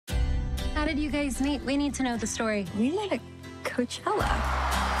How did you guys meet? We need to know the story. We met at Coachella.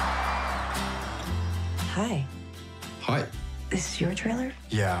 Hi. Hi. This is your trailer?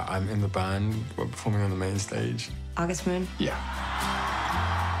 Yeah, I'm in the band. We're performing on the main stage. August Moon? Yeah.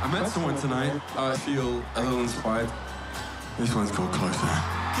 I met someone tonight. I feel a little inspired. This one's called Closer.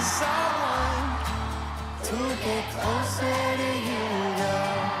 'Cause I want to get closer to you,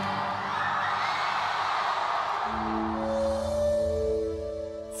 girl.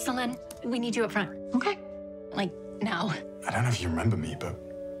 Celine, we need you up front. Okay. Like, now. I don't know if you remember me, but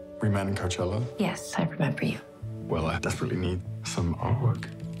we met in Coachella. Yes, I remember you. Well, I desperately need some artwork.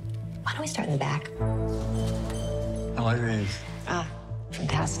 Why don't we start in the back? I like these. Ah,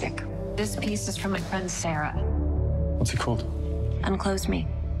 fantastic. This piece is from my friend Sarah. What's it called? Unclose me.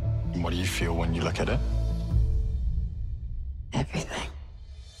 And what do you feel when you look at it? Everything.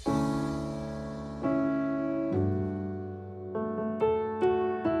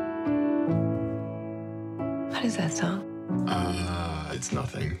 What is that song? It's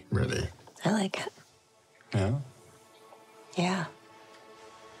nothing, really. I like it. Yeah? Yeah.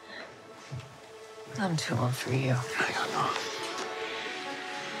 I'm too old for you. I don't know.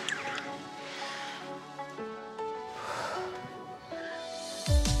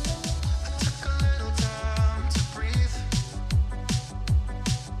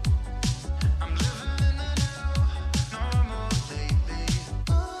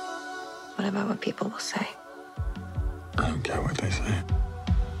 What about what people will say? I don't care what they say.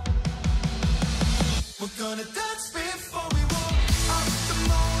 We're gonna dance before we walk up the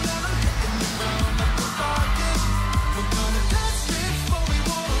moon, and I'm hitting the ground like a rocket. We're gonna dance before we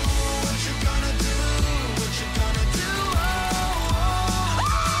walk. What you gonna do? What you gonna do? Oh.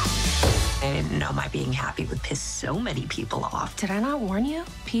 I didn't know my being happy would piss so many people off. Did I not warn you?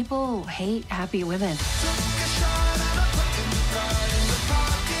 People hate happy women. Took a shot and I put it right in the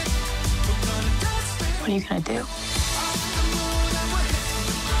pocket. We're gonna dance before What are you gonna do? up the moon, and we're hitting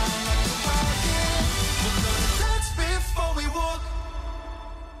the ground like a rocket. We're gonna dance before we walk.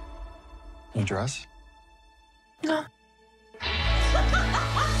 Your dress? No.